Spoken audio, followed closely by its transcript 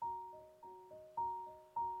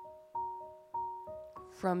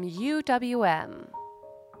From UWM,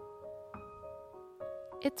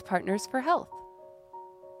 it's Partners for Health,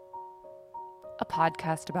 a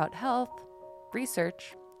podcast about health,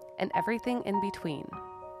 research, and everything in between.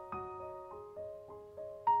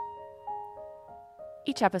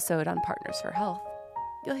 Each episode on Partners for Health,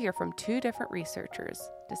 you'll hear from two different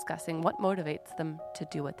researchers discussing what motivates them to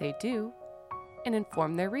do what they do and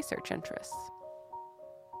inform their research interests.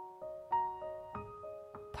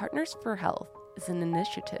 Partners for Health is an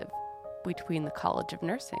initiative between the College of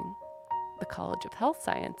Nursing, the College of Health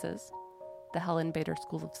Sciences, the Helen Bader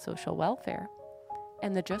School of Social Welfare,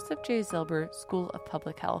 and the Joseph J. Zilber School of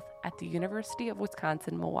Public Health at the University of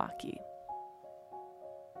Wisconsin-Milwaukee.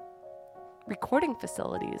 Recording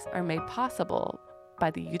facilities are made possible by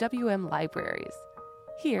the UWM libraries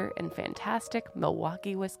here in fantastic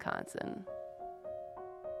Milwaukee, Wisconsin.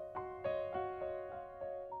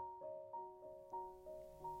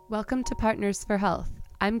 Welcome to Partners for Health.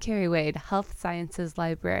 I'm Carrie Wade, Health Sciences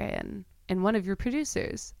Librarian, and one of your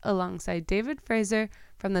producers, alongside David Fraser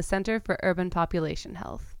from the Center for Urban Population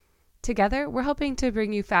Health. Together, we're hoping to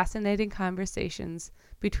bring you fascinating conversations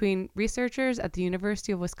between researchers at the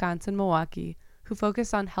University of Wisconsin-Milwaukee who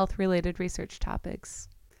focus on health-related research topics.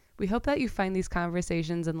 We hope that you find these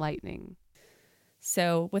conversations enlightening.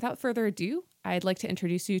 So, without further ado, I'd like to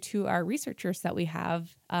introduce you to our researchers that we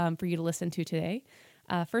have for you to listen to today.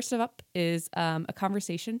 First up is a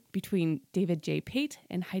conversation between David J. Pate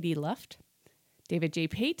and Heidi Luft. David J.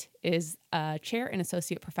 Pate is a chair and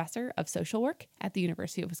associate professor of social work at the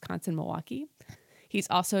University of Wisconsin-Milwaukee. He's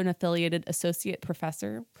also an affiliated associate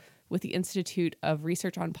professor with the Institute of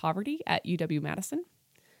Research on Poverty at UW-Madison,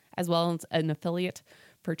 as well as an affiliate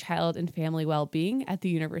for child and family well-being at the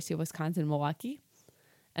University of Wisconsin-Milwaukee,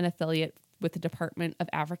 an affiliate with the Department of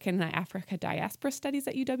African and Africa Diaspora Studies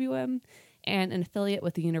at UWM, and an affiliate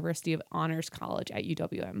with the University of Honors College at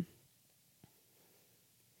UWM.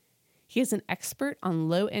 He is an expert on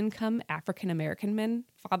low-income African-American men,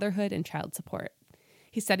 fatherhood, and child support.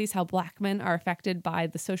 He studies how Black men are affected by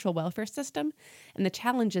the social welfare system and the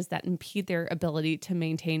challenges that impede their ability to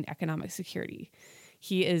maintain economic security.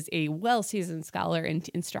 He is a well-seasoned scholar and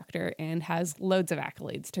instructor and has loads of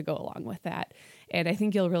accolades to go along with that. And I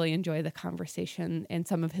think you'll really enjoy the conversation and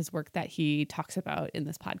some of his work that he talks about in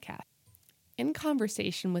this podcast. In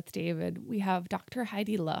conversation with David, we have Dr.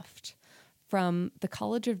 Heidi Luft from the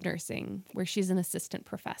College of Nursing, where she's an assistant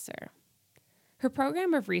professor. Her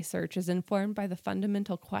program of research is informed by the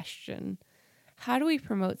fundamental question: how do we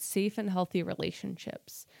promote safe and healthy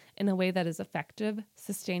relationships in a way that is effective,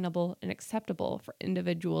 sustainable, and acceptable for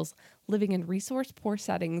individuals living in resource-poor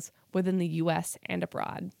settings within the U.S. and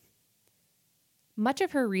abroad? Much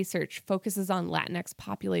of her research focuses on Latinx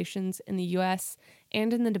populations in the U.S.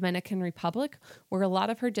 and in the Dominican Republic, where a lot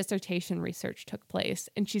of her dissertation research took place,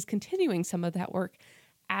 and she's continuing some of that work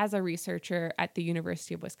as a researcher at the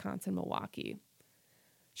University of Wisconsin-Milwaukee.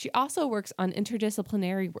 She also works on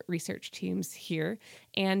interdisciplinary research teams here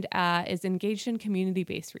and is engaged in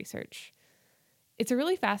community-based research. It's a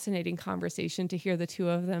really fascinating conversation to hear the two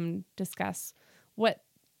of them discuss what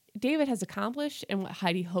David has accomplished and what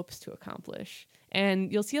Heidi hopes to accomplish.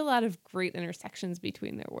 And you'll see a lot of great intersections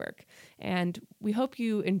between their work. And we hope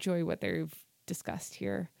you enjoy what they've discussed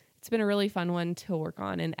here. It's been a really fun one to work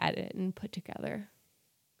on and edit and put together.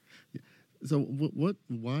 So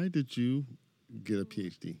why did you get a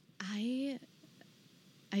PhD? I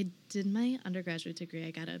did my undergraduate degree.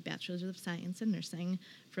 I got a Bachelor's of Science in Nursing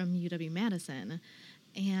from UW-Madison.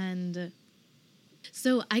 And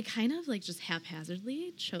so I kind of just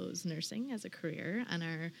haphazardly chose nursing as a career on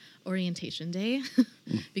our orientation day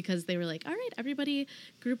because they were like, all right, everybody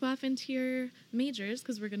group off into your majors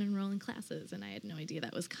because we're going to enroll in classes. And I had no idea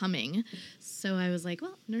that was coming. So I was like,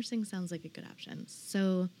 well, nursing sounds like a good option.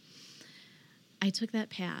 So I took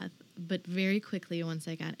that path, but very quickly once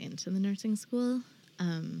I got into the nursing school,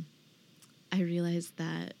 I realized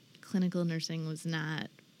that clinical nursing was not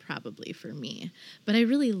probably for me. But I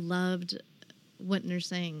really loved what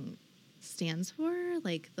nursing stands for,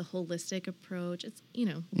 like the holistic approach. It's,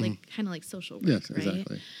 kind of like social work, yes, right?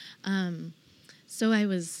 Exactly. So I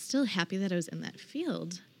was still happy that I was in that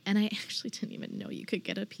field. And I actually didn't even know you could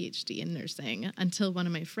get a PhD in nursing until one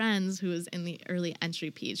of my friends who was in the early entry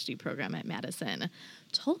PhD program at Madison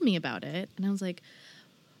told me about it. And I was like,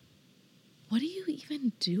 what do you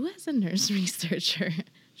even do as a nurse researcher?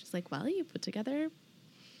 She's like, well, you put together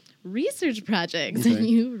research projects and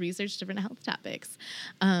you research different health topics.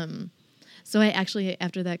 So I actually,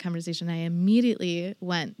 after that conversation, I immediately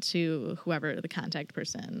went to whoever the contact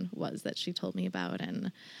person was that she told me about.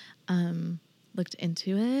 And looked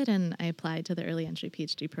into it, and I applied to the early entry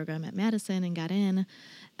PhD program at Madison and got in,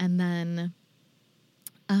 and then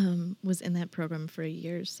was in that program for a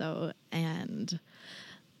year or so, and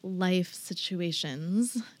life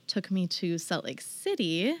situations took me to Salt Lake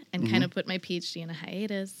City and kind of put my PhD in a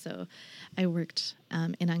hiatus. So I worked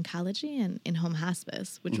in oncology and in home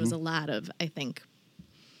hospice, which was a lot of, I think,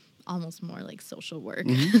 almost more like social work.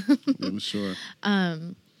 I'm sure.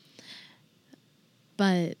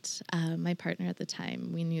 But my partner at the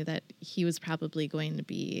time, we knew that he was probably going to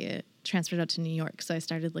be transferred out to New York. So I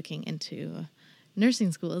started looking into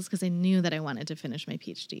nursing schools because I knew that I wanted to finish my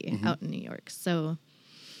PhD out in New York. So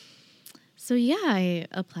yeah, I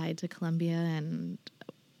applied to Columbia and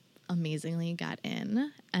amazingly got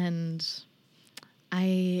in. And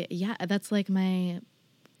that's like my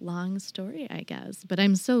long story, I guess. But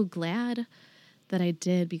I'm so glad that I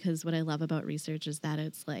did, because what I love about research is that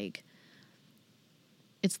it's like,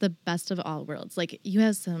 it's the best of all worlds. Like, you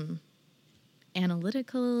have some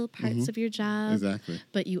analytical parts of your job. Exactly.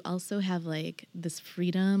 But you also have like this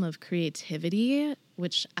freedom of creativity,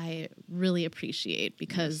 which I really appreciate,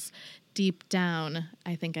 because deep down,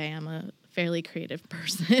 I think I am a fairly creative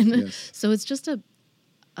person. Yes. So it's just a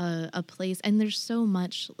place, and there's so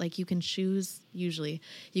much, like, you can choose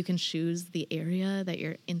the area that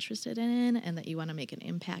you're interested in and that you want to make an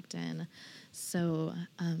impact in. So,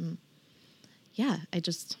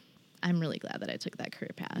 I'm really glad that I took that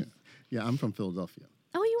career path. Yeah, I'm from Philadelphia.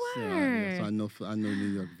 Oh, you are? So I know New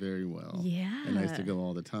York very well. Yeah. And I used to go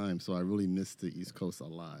all the time, so I really miss the East Coast a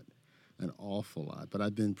lot, an awful lot. But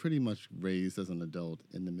I've been pretty much raised as an adult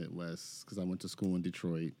in the Midwest, because I went to school in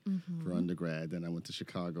Detroit for undergrad, then I went to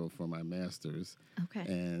Chicago for my master's. Okay.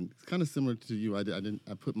 And it's kind of similar to you. I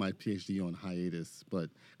put my PhD on hiatus, but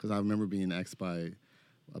because I remember being asked by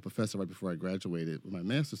a professor right before I graduated with my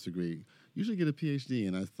master's degree, you should get a PhD.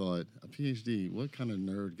 And I thought, a PhD? What kind of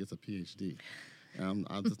nerd gets a PhD? I'm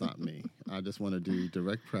just not me. I just want to do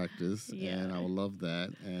direct practice, and I will love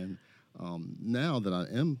that. And now that I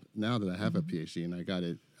have a PhD, and I got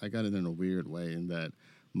it in a weird way, in that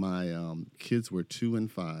my kids were 2 and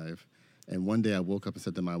 5, and one day I woke up and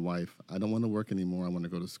said to my wife, I don't want to work anymore. I want to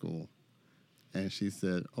go to school. And she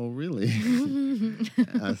said, "Oh, really?"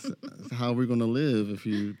 I said, "How are we going to live if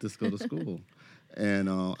you just go to school?" And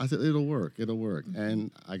I said, "It'll work.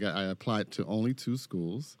 And I applied to only 2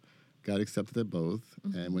 schools, got accepted at both,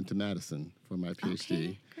 and went to Madison for my PhD.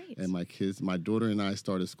 Okay, great. And my daughter and I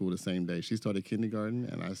started school the same day. She started kindergarten,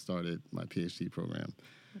 and I started my PhD program.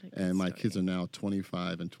 What a good And my story. kids are now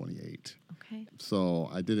 25 and 28. Okay. So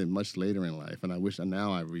I did it much later in life, and I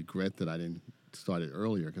regret that I didn't start it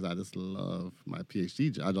earlier, because I just love my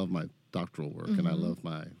PhD. I love my doctoral work, and I love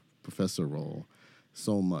my professor role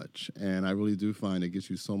so much. And I really do find it gives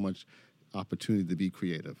you so much opportunity to be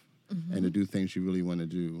creative and to do things you really want to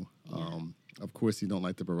do. Of course, you don't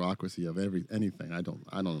like the bureaucracy of anything. I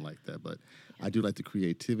don't like that, but I do like the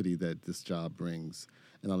creativity that this job brings,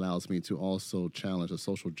 and allows me to also challenge a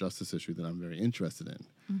social justice issue that I'm very interested in,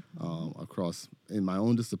 across in my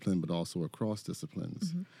own discipline, but also across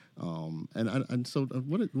disciplines. So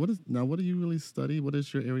what do you really study? What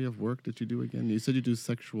is your area of work that you do again? You said you do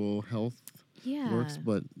sexual health works,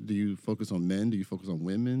 but do you focus on men? Do you focus on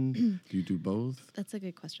women? Do you do both? That's a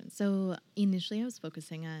good question. So initially I was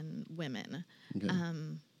focusing on women,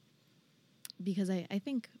 because I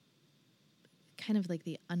think kind of like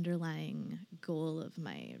the underlying goal of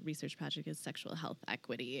my research project is sexual health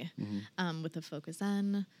equity, with a focus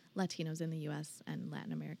on Latinos in the U.S. and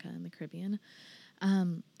Latin America and the Caribbean.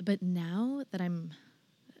 But now that I'm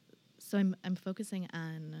focusing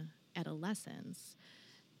on adolescents,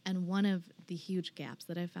 and one of the huge gaps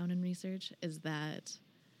that I've found in research is that,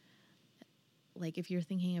 like, if you're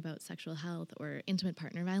thinking about sexual health or intimate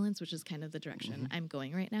partner violence, which is kind of the direction I'm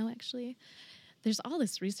going right now, actually, there's all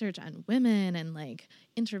this research on women and, like,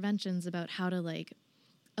 interventions about how to, like,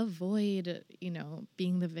 avoid,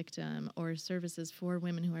 being the victim, or services for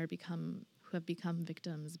women who have become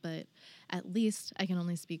victims. But at least I can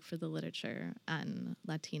only speak for the literature on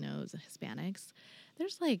Latinos and Hispanics.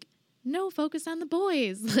 There's, like, no focus on the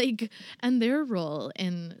boys, like, and their role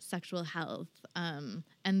in sexual health, and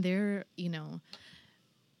their,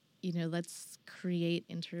 let's create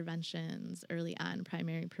interventions early on,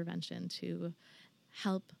 primary prevention, to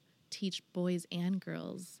help teach boys and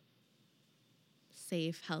girls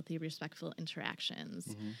safe, healthy, respectful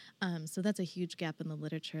interactions. So that's a huge gap in the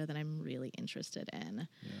literature that I'm really interested in.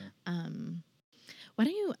 I'm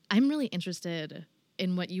really interested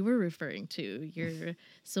in what you were referring to, your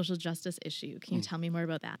social justice issue. Can you tell me more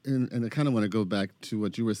about that? And I kind of want to go back to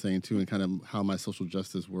what you were saying too, and kind of how my social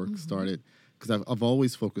justice work started. Because I've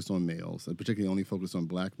always focused on males, and particularly only focused on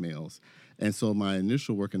Black males. And so my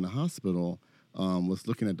initial work in the hospital was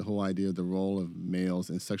looking at the whole idea of the role of males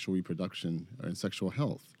in sexual reproduction or in sexual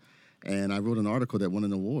health. And I wrote an article that won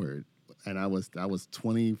an award. And I was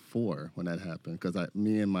 24 when that happened, because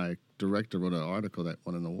me and my director wrote an article that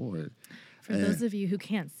won an award. For those of you who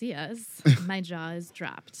can't see us, my jaw is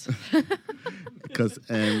dropped. Because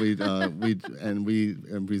we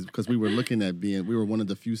were looking at we were one of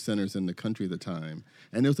the few centers in the country at the time,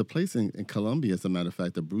 and there was a place in Columbia, as a matter of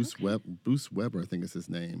fact, Bruce Weber, I think is his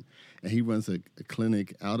name, and he runs a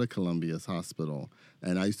clinic out of Columbia's hospital.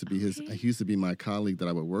 And I used to be he used to be my colleague that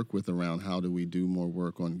I would work with around how do we do more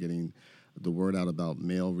work on getting the word out about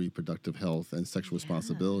male reproductive health and sexual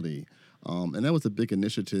responsibility. And that was a big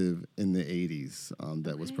initiative in the 80s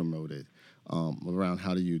that was promoted around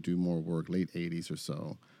how do you do more work, late 80s or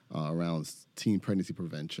so, around teen pregnancy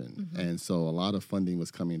prevention. And so a lot of funding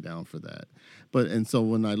was coming down for that. And so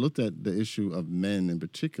when I looked at the issue of men in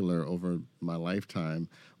particular over my lifetime,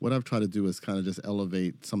 what I've tried to do is kind of just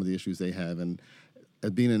elevate some of the issues they have. And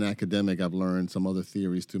being an academic, I've learned some other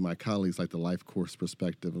theories through my colleagues, like the life course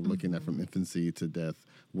perspective of looking at from infancy to death.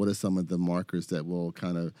 What are some of the markers that will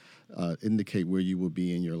kind of indicate where you will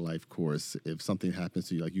be in your life course if something happens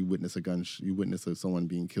to you, like you witness someone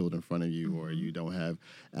being killed in front of you, or you don't have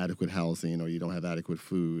adequate housing, or you don't have adequate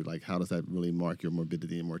food? Like, how does that really mark your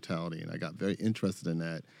morbidity and mortality? And I got very interested in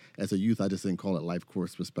that. As a youth, I just didn't call it life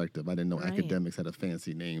course perspective. I didn't know academics had a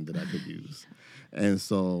fancy name that I could use. And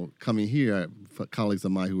so coming here, colleagues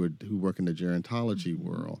of mine who work in the gerontology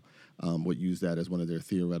world would use that as one of their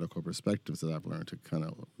theoretical perspectives that I've learned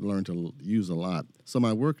to use a lot. So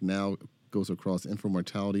my work now goes across infant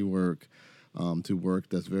mortality work, to work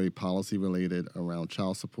that's very policy related around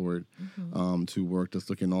child support, to work that's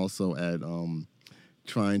looking also at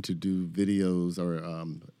trying to do videos or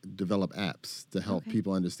develop apps to help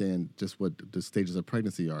people understand just what the stages of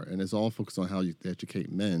pregnancy are. And it's all focused on how you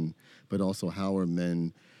educate men, but also how are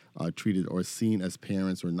men treated or seen as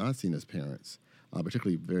parents or not seen as parents,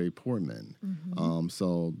 particularly very poor men.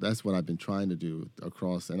 So that's what I've been trying to do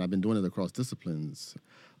and I've been doing it across disciplines.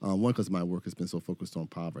 One, because my work has been so focused on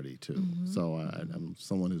poverty, too. So I'm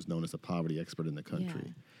someone who's known as a poverty expert in the country.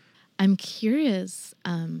 Yeah. I'm curious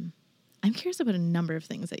about a number of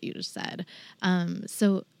things that you just said.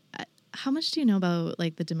 So how much do you know about,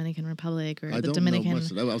 like, the Dominican Republic or the Dominican? I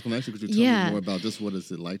don't know much. I was going to ask you, could you tell me more about just what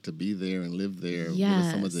is it like to be there and live there? What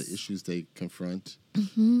are some of the issues they confront?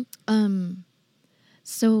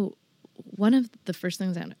 So one of the first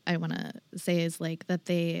things that I want to say is, like, that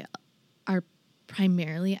they are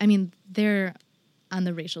primarily, I mean, they're on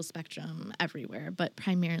the racial spectrum everywhere, but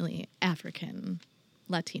primarily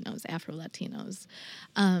Afro-Latinos.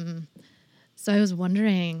 So I was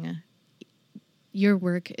wondering, your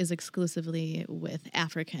work is exclusively with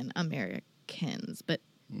African Americans, but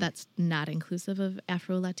that's not inclusive of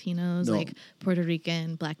Afro-Latinos, like Puerto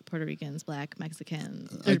Rican, Black Puerto Ricans, Black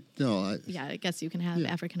Mexicans. I guess you can have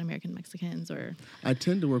African American Mexicans, or... I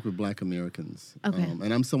tend to work with Black Americans. Okay.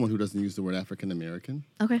 And I'm someone who doesn't use the word African American.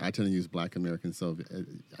 Okay. I tend to use Black American, so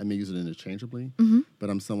I may use it interchangeably, but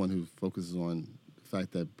I'm someone who focuses on the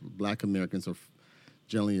fact that Black Americans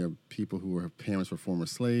generally are people parents were former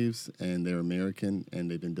slaves, and they're American, and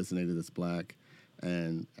they've been designated as Black.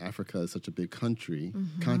 And Africa is such a big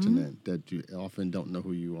continent, that you often don't know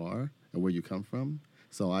who you are and where you come from.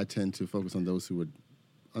 So I tend to focus on those who are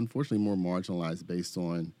unfortunately more marginalized based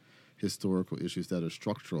on historical issues that are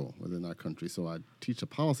structural within our country. So I teach a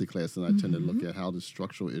policy class, and I tend to look at how the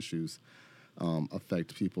structural issues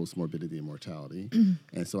affect people's morbidity and mortality.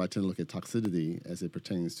 And so I tend to look at toxicity as it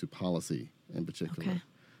pertains to policy in particular. Okay.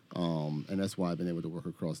 And that's why I've been able to work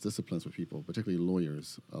across disciplines with people, particularly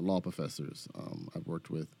lawyers, law professors. I've worked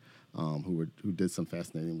with who did some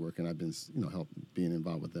fascinating work, and I've been being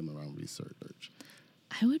involved with them around research.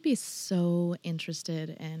 I would be so interested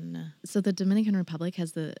in. So the Dominican Republic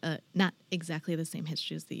has not exactly the same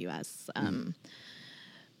history as the U.S.,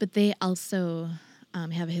 but they also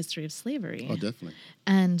have a history of slavery. Oh, definitely.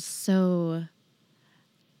 And so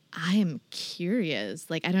I am curious,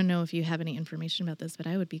 like, I don't know if you have any information about this, but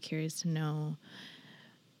I would be curious to know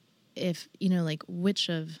if, like, which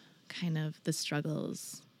of kind of the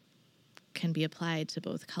struggles can be applied to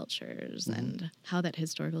both cultures and how that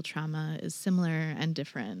historical trauma is similar and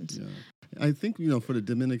different. Yeah. I think, for the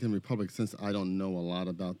Dominican Republic, since I don't know a lot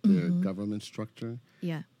about their government structure,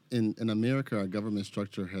 in America, our government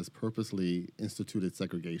structure has purposely instituted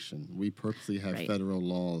segregation. We purposely have Right. federal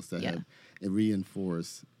laws that Yeah. have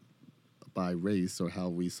reinforced by race or how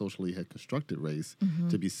we socially had constructed race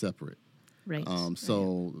to be separate. Right.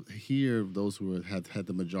 So here, those who have had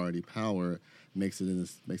the majority power puts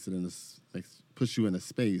you in a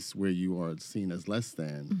space where you are seen as less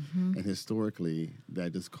than, and historically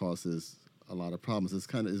that just causes a lot of problems.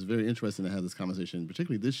 It's very interesting to have this conversation,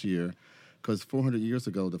 particularly this year, because 400 years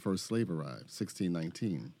ago the first slave arrived,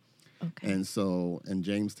 1619. Okay. And so, in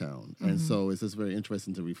Jamestown. And so it's just very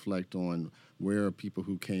interesting to reflect on where are people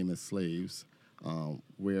who came as slaves,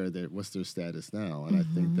 what's their status now. And I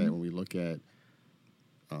think that when we look at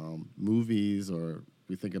movies, or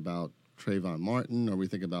we think about Trayvon Martin, or we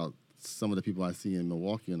think about some of the people I see in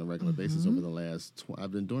Milwaukee on a regular basis over the last,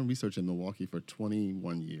 I've been doing research in Milwaukee for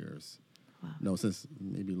 21 years. Wow. No, since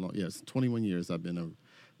maybe yes, 21 years I've been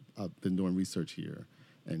doing research here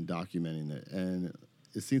and documenting it. And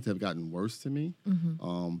it seems to have gotten worse to me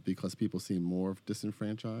because people seem more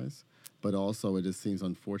disenfranchised. But also, it just seems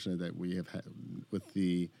unfortunate that we have had, with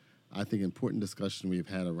the, I think, important discussion we've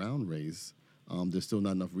had around race, there's still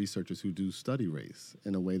not enough researchers who do study race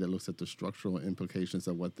in a way that looks at the structural implications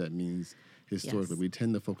of what that means historically. Yes. We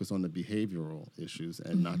tend to focus on the behavioral issues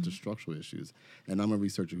and not the structural issues. And I'm a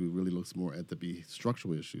researcher who really looks more at the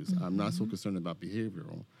structural issues. I'm not so concerned about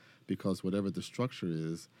behavioral, because whatever the structure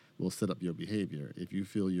is will set up your behavior. If you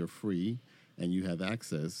feel you're free and you have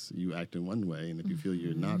access, you act in one way. And if you feel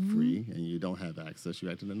you're not free and you don't have access, you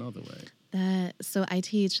act in another way. So I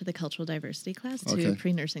teach the cultural diversity class to Okay.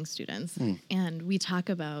 pre-nursing students, and we talk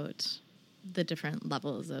about the different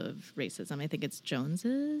levels of racism. I think it's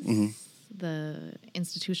Jones's, the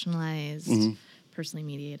institutionalized, personally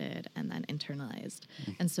mediated, and then internalized.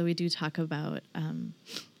 And so we do talk about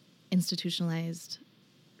institutionalized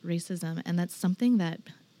racism, and that's something that,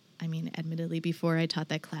 I mean, admittedly, before I taught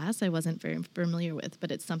that class, I wasn't very familiar with, but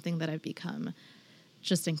it's something that I've become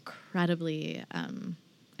just incredibly,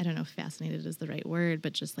 I don't know if fascinated is the right word,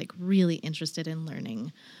 but just like really interested in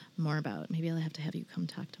learning more about. Maybe I'll have to have you come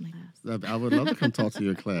talk to my class. I would love to come talk to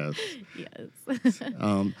your class. Yes.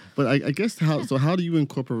 But I guess how do you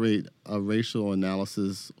incorporate a racial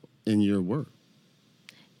analysis in your work?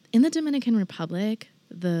 In the Dominican Republic,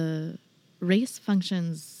 the race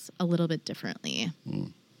functions a little bit differently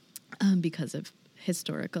because of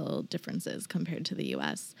historical differences compared to the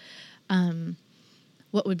U.S.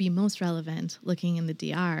 What would be most relevant looking in the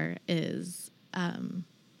DR is,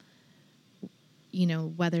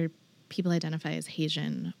 whether people identify as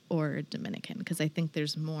Haitian or Dominican, because I think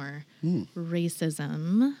there's more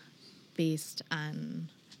racism based on,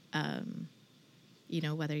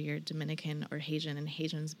 whether you're Dominican or Haitian, and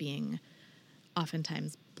Haitians being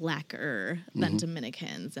oftentimes blacker than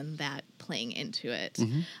Dominicans, and that playing into it.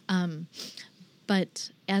 But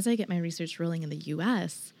as I get my research rolling in the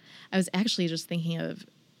U.S., I was actually just thinking of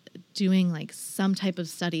doing like some type of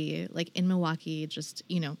study, like in Milwaukee, just,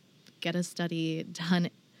 get a study done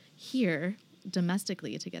here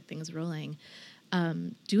domestically to get things rolling,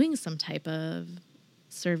 doing some type of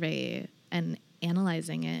survey and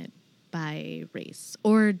analyzing it by race,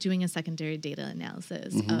 or doing a secondary data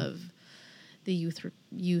analysis of the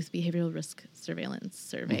youth behavioral risk surveillance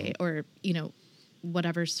survey, or,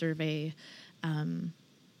 whatever survey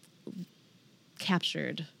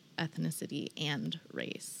captured ethnicity and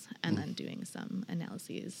race, and then doing some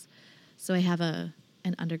analyses. So I have an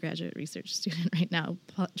undergraduate research student right now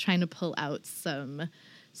trying to pull out some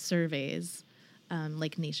surveys,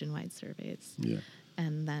 like nationwide surveys. Yeah.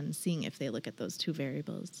 And then seeing if they look at those two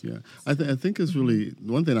variables. Yeah, I think it's really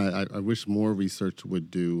one thing I wish more research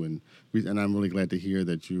would do, and I'm really glad to hear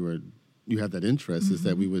that you have that interest, is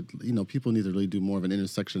that we would, people need to really do more of an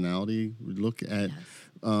intersectionality look at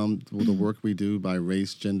the work we do by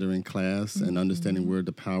race, gender, and class, and understanding where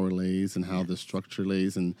the power lays and how the structure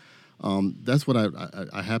lays. And that's what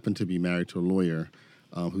I happen to be married to a lawyer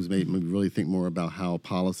who's made me really think more about how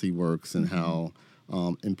policy works and how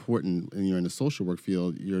important, and you're in the social work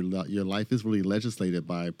field, your life is really legislated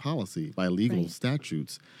by policy, by legal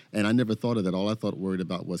statutes. And I never thought of that. All I worried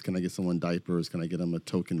about was, can I get someone diapers? Can I get them a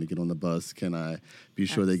token to get on the bus? Can I be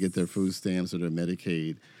sure they get their food stamps or their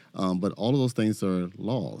Medicaid? But all of those things are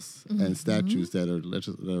laws and statutes that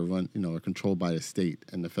are run, are controlled by the state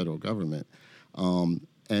and the federal government.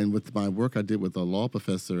 And with my work I did with a law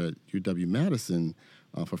professor at UW-Madison,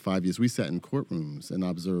 for 5 years, we sat in courtrooms and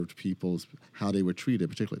observed how they were treated,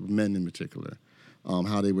 particularly men in particular,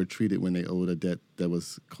 how they were treated when they owed a debt that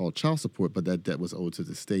was called child support, but that debt was owed to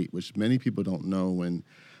the state, which many people don't know. When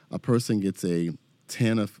a person gets a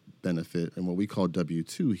TANF benefit and what we call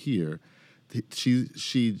W-2 here,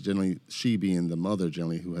 she being the mother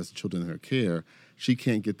generally who has children in her care, she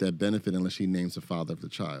can't get that benefit unless she names the father of the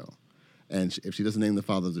child. And if she doesn't name the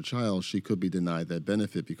father of the child, she could be denied that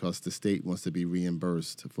benefit because the state wants to be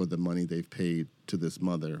reimbursed for the money they've paid to this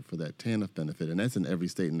mother for that TANF benefit. And that's in every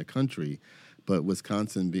state in the country. But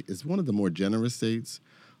Wisconsin is one of the more generous states.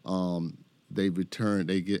 So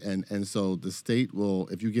the state will,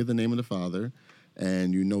 if you give the name of the father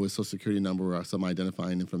and you know his social security number or some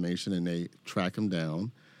identifying information and they track him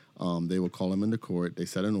down, they will call him into court, they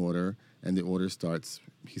set an order, and the order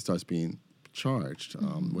he starts being charged.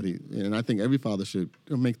 And I think every father should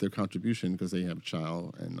make their contribution because they have a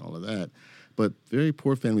child and all of that. But very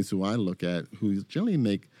poor families who I look at,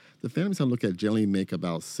 the families I look at generally make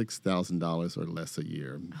about $6,000 or less a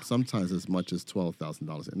year, sometimes as much as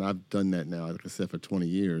 $12,000. And I've done that now, like I said, for 20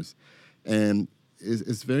 years. And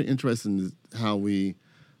it's very interesting how we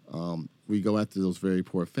go after those very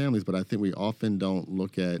poor families, but I think we often don't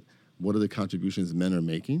look at what are the contributions men are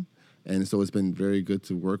making. And so it's been very good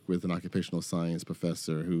to work with an occupational science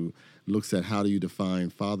professor who looks at how do you define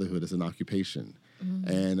fatherhood as an occupation.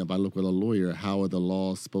 And if I look with a lawyer, how are the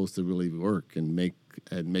laws supposed to really work and make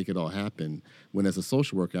it all happen? When as a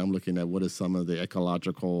social worker, I'm looking at what are some of the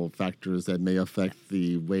ecological factors that may affect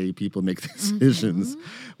the way people make decisions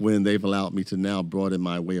when they've allowed me to now broaden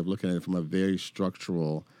my way of looking at it from a very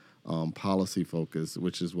structural policy focus,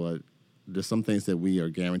 which is what there's some things that we are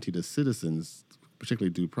guaranteed as citizens,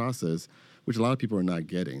 particularly due process, which a lot of people are not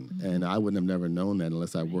getting. And I wouldn't have never known that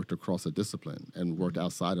unless I worked across a discipline and worked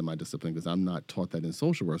outside of my discipline, because I'm not taught that in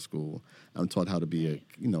social work school. I'm taught how to be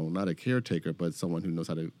not a caretaker, but someone who knows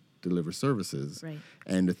how to deliver services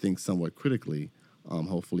and to think somewhat critically,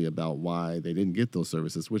 hopefully, about why they didn't get those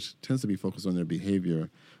services, which tends to be focused on their behavior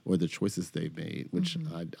or the choices they've made, which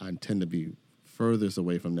I tend to be furthest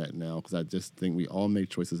away from that now, because I just think we all make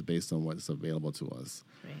choices based on what's available to us.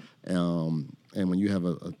 And when you have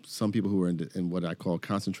some people who are in what I call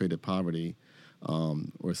concentrated poverty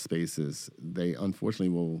or spaces, they unfortunately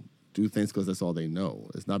will do things because that's all they know.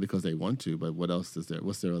 It's not because they want to, but what else is there?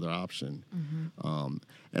 What's their other option? And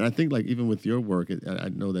I think, like, even with your work, I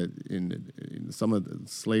know that in some of the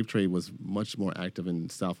slave trade was much more active in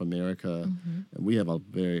South America. And we have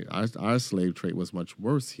our slave trade was much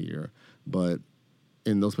worse here, but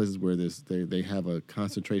in those places where they have a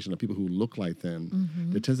concentration of people who look like them,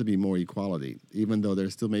 there tends to be more equality, even though there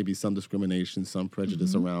still may be some discrimination, some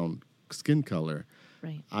prejudice around skin color.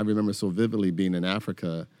 I remember so vividly being in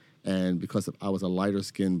Africa, and because I was a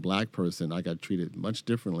lighter-skinned black person, I got treated much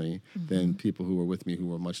differently than people who were with me who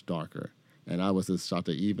were much darker. And I was just shocked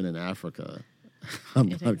that even in Africa, I'm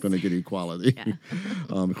not going to get equality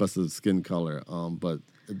because of skin color. But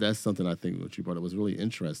that's something I think what you brought up was really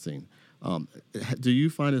interesting. Do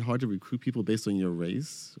you find it hard to recruit people based on your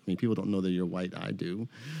race? I mean, people don't know that you're white. I do.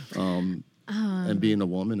 And being a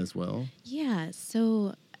woman as well. Yeah,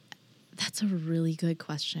 so that's a really good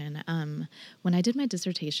question. When I did my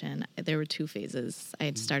dissertation, there were 2 phases. I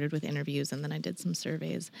had started with interviews, and then I did some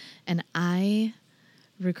surveys. And I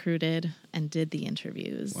recruited and did the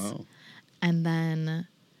interviews. Wow. And then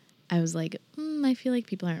I was like, I feel like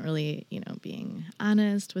people aren't really, being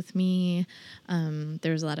honest with me.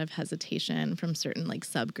 There was a lot of hesitation from certain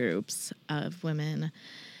subgroups of women.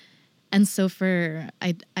 And so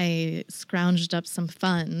I scrounged up some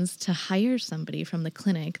funds to hire somebody from the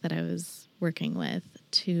clinic that I was working with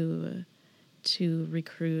to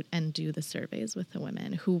recruit and do the surveys with the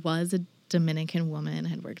women, who was a Dominican woman,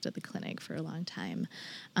 had worked at the clinic for a long time.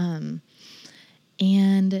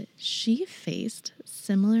 And she faced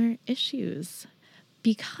similar issues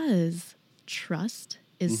because trust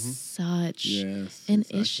is such an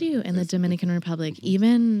issue in the Dominican Republic,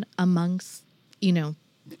 even amongst,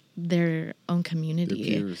 their own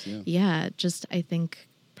community. Their peers, just I think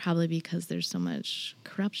probably because there's so much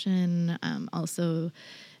corruption. Also,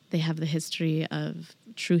 they have the history of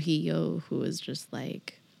Trujillo, who was just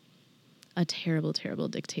like a terrible, terrible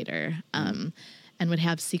dictator. And would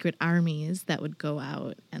have secret armies that would go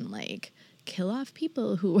out and kill off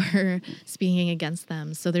people who were speaking against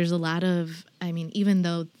them. So there's a lot of, even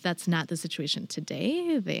though that's not the situation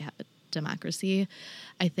today, they have a democracy.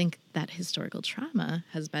 I think that historical trauma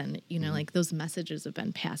has been, those messages have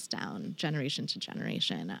been passed down generation to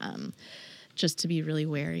generation, just to be really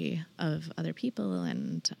wary of other people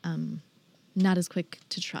and not as quick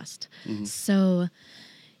to trust. So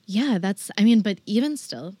yeah, but even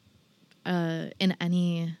still, in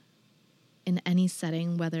any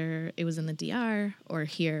setting, whether it was in the DR or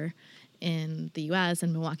here in the U.S.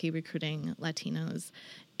 and Milwaukee recruiting Latinos,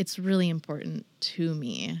 it's really important to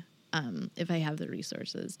me if I have the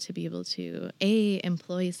resources to be able to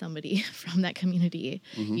employ somebody from that community,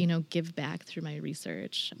 give back through my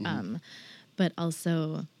research. But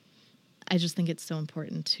also I just think it's so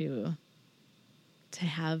important to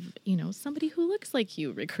have, somebody who looks like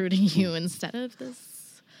you recruiting you instead of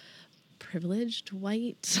this privileged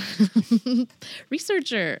white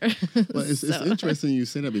researcher. Well, it's interesting you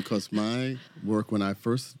say that, because my work, when I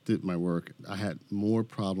first did my work, I had more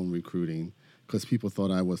problem recruiting because people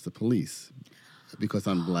thought I was the police because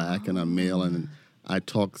I'm black and I'm male and I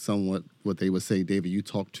talk somewhat what they would say, David, you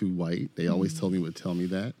talk too white. They always tell me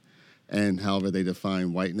that. And however they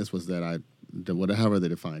define whiteness was that however they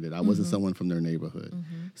defined it, I wasn't someone from their neighborhood.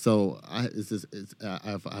 So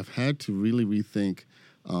I've had to really rethink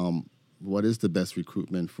what is the best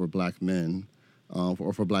recruitment for black men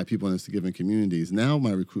or for black people in these given communities. Now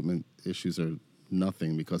my recruitment issues are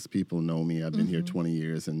nothing because people know me. I've been here 20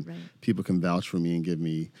 years and people can vouch for me and give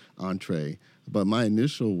me entree. But my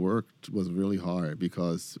initial work was really hard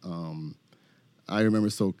because I remember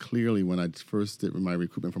so clearly when I first did my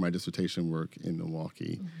recruitment for my dissertation work in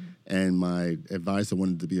Milwaukee, and my advisor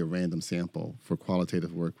wanted to be a random sample for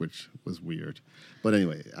qualitative work, which was weird. But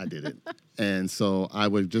anyway, I did it. And so I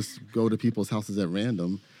would just go to people's houses at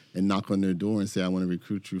random and knock on their door and say, I want to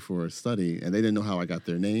recruit you for a study. And they didn't know how I got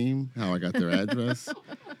their name, how I got their address.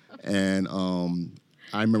 And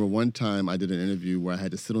I remember one time I did an interview where I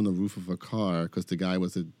had to sit on the roof of a car because the guy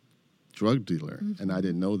was a drug dealer, and I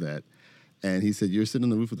didn't know that. And he said, you're sitting on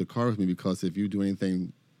the roof of the car with me because if you do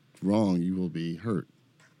anything wrong, you will be hurt.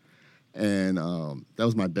 And that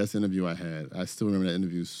was my best interview I had. I still remember that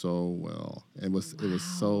interview so well. It was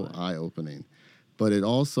so eye-opening. But it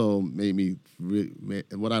also made me,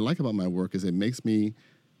 what I like about my work is it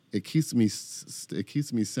keeps me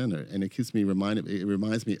centered, and it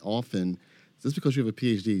reminds me often, just because you have a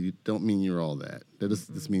PhD, you don't mean you're all that.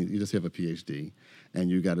 This means you just have a PhD and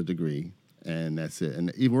you got a degree. And that's it.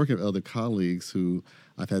 And even working with other colleagues who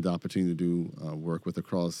I've had the opportunity to do work with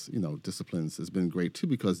across, disciplines has been great too,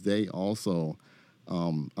 because they also,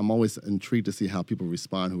 I'm always intrigued to see how people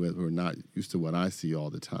respond who are not used to what I see all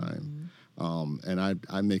the time. And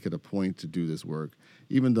I make it a point to do this work,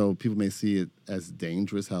 even though people may see it as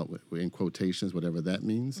dangerous, how in quotations, whatever that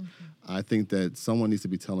means. I think that someone needs to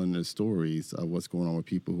be telling their stories of what's going on with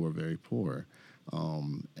people who are very poor.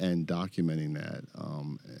 And documenting that,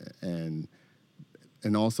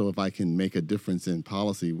 and also if I can make a difference in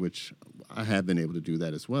policy, which I have been able to do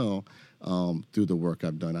that as well through the work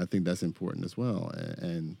I've done. I think that's important as well.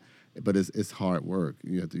 But it's hard work.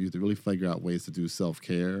 You have to really figure out ways to do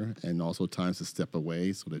self-care and also times to step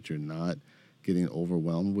away so that you're not getting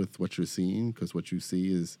overwhelmed with what you're seeing, because what you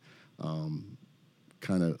see is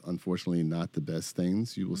kind of unfortunately not the best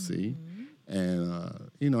things you will see. And,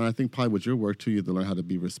 I think probably with your work, too, you have to learn how to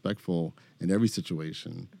be respectful in every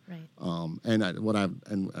situation. Right. And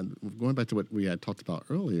going back to what we had talked about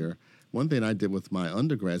earlier, one thing I did with my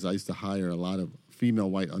undergrads, I used to hire a lot of female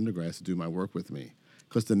white undergrads to do my work with me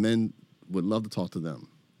because the men would love to talk to them.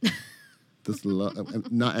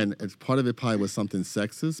 And part of it probably was something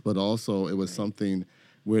sexist, but also it was something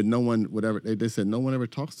where no one would ever, they said, no one ever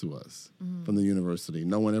talks to us from the university.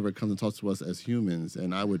 No one ever comes and talks to us as humans.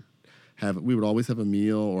 And we would always have a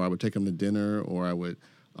meal, or I would take them to dinner, or I would,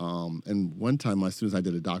 and one time my students, I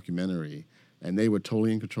did a documentary, and they were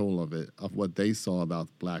totally in control of it, of what they saw about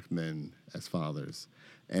black men as fathers.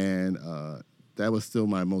 And that was still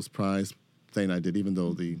my most prized thing I did, even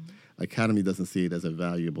though the Academy doesn't see it as a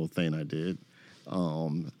valuable thing I did.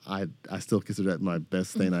 I still consider that my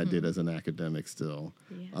best thing I did as an academic still,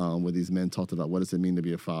 where these men talked about what does it mean to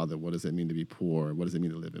be a father, what does it mean to be poor, what does it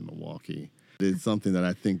mean to live in Milwaukee. It's something that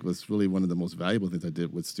I think was really one of the most valuable things I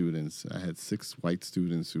did with students. I had 6 white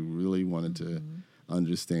students who really wanted to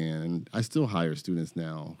understand, and I still hire students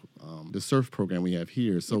now. The SURF program we have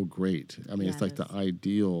here is so great. I mean, it's like the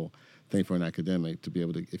ideal thing for an academic to be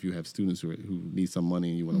able to, if you have students who need some money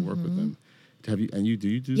and you want to work with them. Do you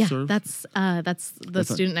do surf? That's the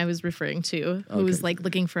student I was referring to who was like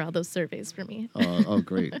looking for all those surveys for me.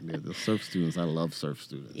 Great. Yeah, the surf students, I love surf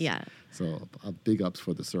students. Yeah. So big ups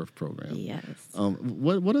for the surf program. Yes.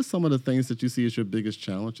 What are some of the things that you see as your biggest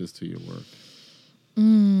challenges to your work?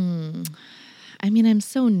 I mean, I'm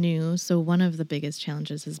so new, so one of the biggest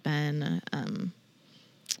challenges has been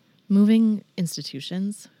moving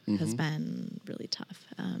institutions has been really tough.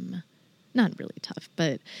 Not really tough,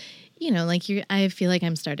 but I feel like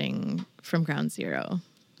I'm starting from ground zero.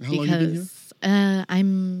 How long have you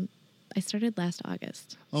been here? I started last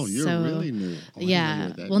August. Oh, you're really new.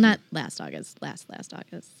 Not last August, last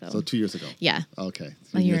August. So 2 years ago. Yeah. Okay.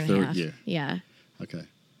 So a year your and a third half. year. Yeah. Okay.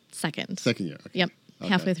 Second year. Okay. Yep.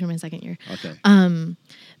 halfway through my second year. Okay.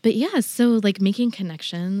 But yeah, so like making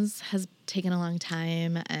connections has taken a long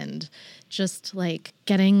time, and just like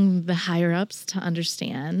getting the higher ups to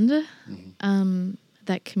understand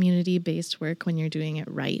that community-based work, when you're doing it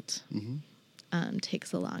right,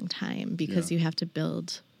 takes a long time, because you have to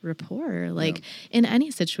build rapport, like in any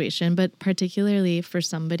situation, but particularly for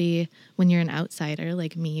somebody when you're an outsider,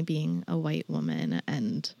 like me being a white woman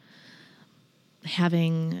and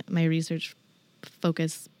having my research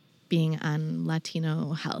focus being on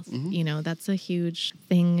Latino health. You know, that's a huge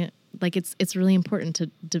thing. Like it's really important to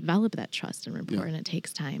develop that trust and rapport, and it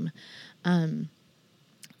takes time.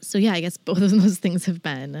 So yeah, I guess both of those things have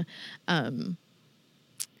been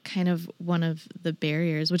kind of one of the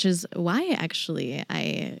barriers, which is why actually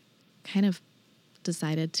I kind of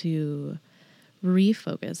decided to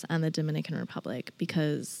refocus on the Dominican Republic,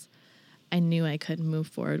 because I knew I could move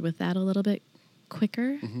forward with that a little bit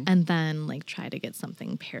quicker, and then like try to get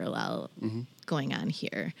something parallel going on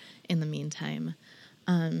here in the meantime.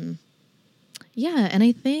 Yeah, and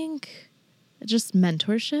I think just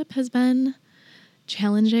mentorship has been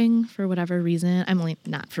challenging for whatever reason. I'm only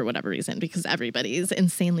not for whatever reason, because everybody's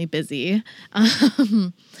insanely busy.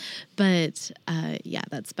 But yeah,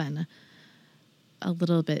 that's been a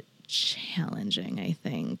little bit challenging, I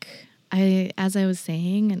think. As I was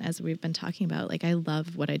saying, and as we've been talking about, like I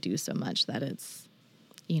love what I do so much that it's,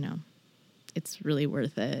 you know, it's really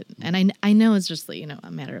worth it. And I know it's just, you know,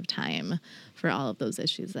 a matter of time for all of those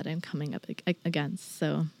issues that I'm coming up against.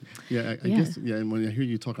 So I guess, and when I hear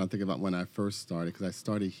you talk, I think about when I first started, because I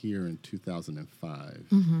started here in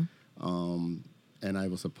 2005. And I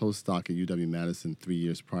was a postdoc at UW-Madison 3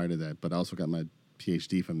 years prior to that, but I also got my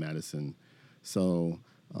PhD from Madison. So,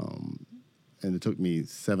 and it took me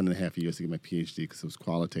 7.5 years to get my PhD because it was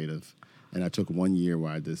qualitative. And I took 1 year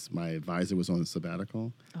where my advisor was on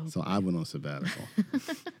sabbatical. So I went on sabbatical,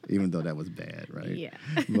 even though that was bad, right? Yeah.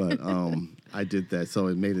 But I did that. So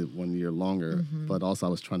it made it 1 year longer. But also I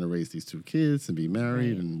was trying to raise these 2 kids and be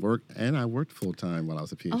married and work. And I worked full time while I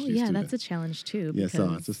was a PhD student. Oh, yeah, that's a challenge too.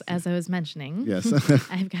 Because as I was mentioning,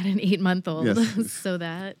 I've got an 8-month-old. So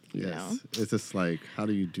that, you know. It's just like, how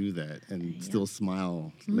do you do that and still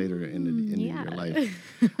smile later in your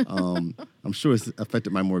life? I'm sure it's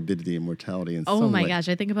affected my morbidity and mortality in some way. Oh my gosh,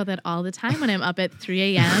 I think about that all the time when I'm up at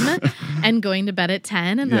 3 a.m. and going to bed at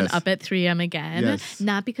 10 and then up at 3 a.m. again.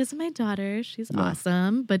 Not because of my daughter, she's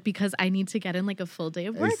awesome, but because I need to get in like a full day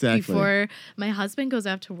of work before my husband goes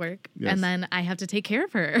off to work, and then I have to take care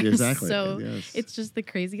of her. So it's just the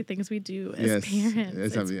crazy things we do as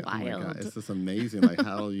parents. It's wild. Oh my God. It's just amazing. Like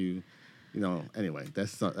how you know, anyway,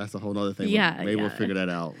 that's a whole other thing. Maybe we'll figure that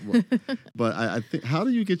out. But I think, how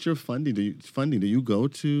do you get your funding? Do you go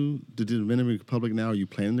to the Dominican Republic now? Are you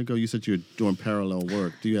planning to go? You said you're doing parallel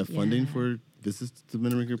work. Do you have funding for visits to the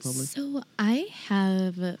Dominican Republic? So I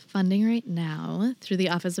have funding right now through the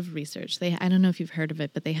Office of Research. I don't know if you've heard of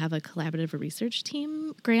it, but they have a collaborative research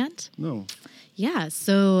team grant. No. Yeah,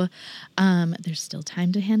 so there's still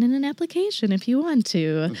time to hand in an application if you want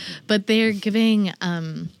to. But they're giving...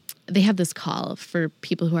 they have this call for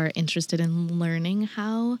people who are interested in learning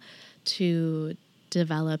how to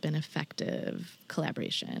develop an effective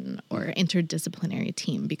collaboration or interdisciplinary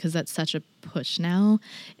team, because that's such a push now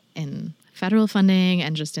in federal funding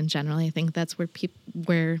and just in general. I think that's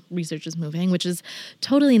where research is moving, which is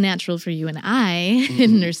totally natural for you and I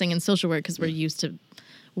in nursing and social work, because we're used to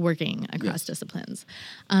working across disciplines.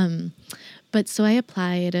 But so I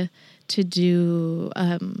applied to do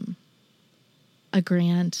a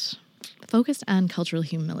grant focused on cultural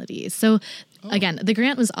humility. So again, the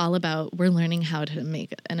grant was all about, we're learning how to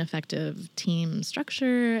make an effective team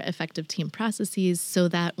structure, effective team processes, so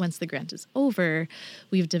that once the grant is over,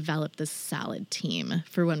 we've developed this solid team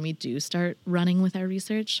for when we do start running with our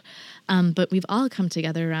research. But we've all come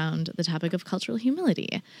together around the topic of cultural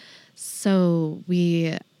humility. So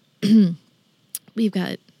we've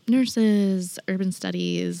got nurses, urban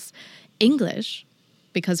studies, English,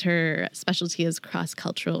 because her specialty is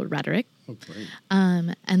cross-cultural rhetoric. Oh, great.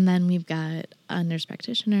 And then we've got a nurse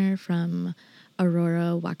practitioner from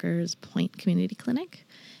Aurora Walker's Point Community Clinic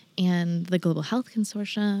and the Global Health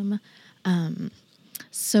Consortium.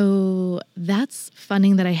 So that's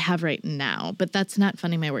funding that I have right now, but that's not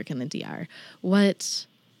funding my work in the DR. What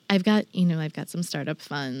I've got some startup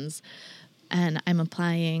funds, and I'm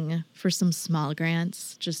applying for some small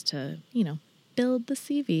grants just to, build the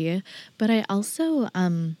CV. But I also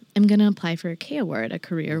am going to apply for a K Award, a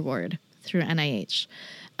career award through NIH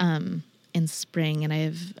in spring, and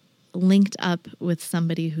I've linked up with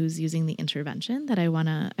somebody who's using the intervention that I want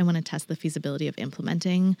to test the feasibility of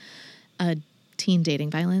implementing a teen dating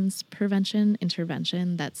violence prevention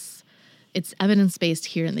intervention it's evidence-based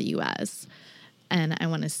here in the U.S., and I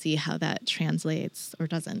want to see how that translates or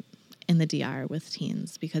doesn't in the DR with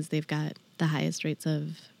teens, because they've got the highest rates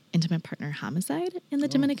of intimate partner homicide in the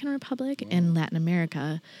Dominican Republic and Latin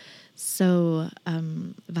America. So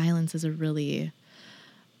violence is a really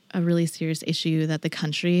serious issue that the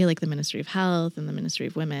country, like the Ministry of Health and the Ministry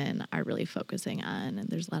of Women, are really focusing on, and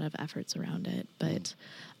there's a lot of efforts around it. But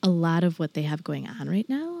a lot of what they have going on right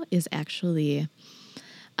now is actually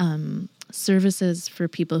services for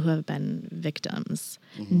people who have been victims,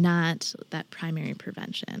 not that primary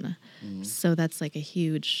prevention. So that's like a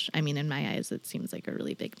huge, I mean, in my eyes, it seems like a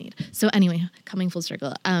really big need. So anyway, coming full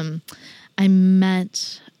circle, I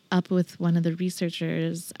met up with one of the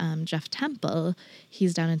researchers, Jeff Temple.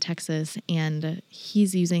 He's down in Texas, and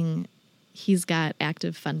he's got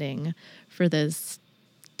active funding for this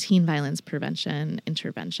teen violence prevention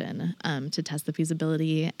intervention to test the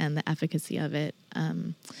feasibility and the efficacy of it.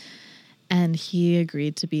 And he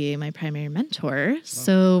agreed to be my primary mentor.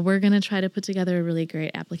 So we're going to try to put together a really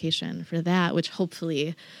great application for that, which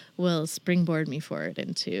hopefully will springboard me forward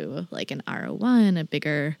into like an R01, a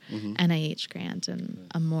bigger NIH grant, and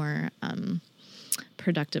a more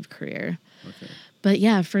productive career. Okay. But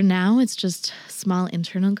yeah, for now, it's just small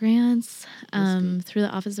internal grants through the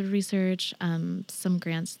Office of Research, some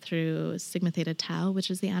grants through Sigma Theta Tau, which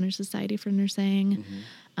is the Honor Society for Nursing.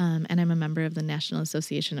 And I'm a member of the National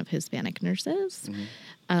Association of Hispanic Nurses.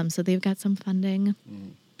 So they've got some funding.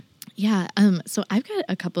 Yeah. So I've got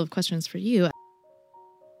a couple of questions for you.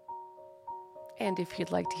 And if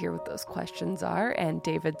you'd like to hear what those questions are and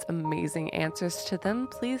David's amazing answers to them,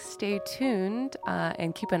 please stay tuned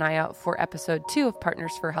and keep an eye out for episode 2 of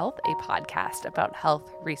Partners for Health, a podcast about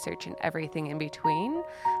health, research, and everything in between,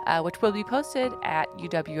 which will be posted at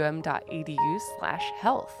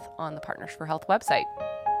uwm.edu/health on the Partners for Health website.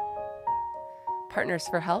 Partners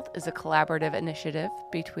for Health is a collaborative initiative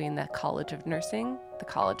between the College of Nursing, the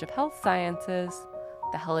College of Health Sciences,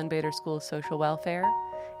 the Helen Bader School of Social Welfare,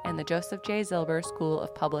 and the Joseph J. Zilber School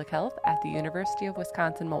of Public Health at the University of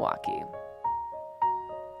Wisconsin-Milwaukee.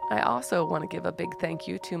 I also want to give a big thank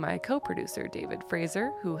you to my co-producer, David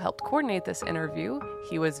Fraser, who helped coordinate this interview.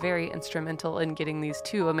 He was very instrumental in getting these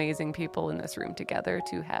two amazing people in this room together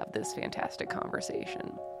to have this fantastic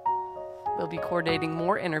conversation. We'll be coordinating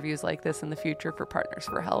more interviews like this in the future for Partners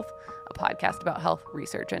for Health, a podcast about health,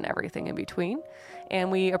 research, and everything in between.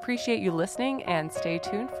 And we appreciate you listening, and stay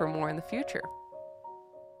tuned for more in the future.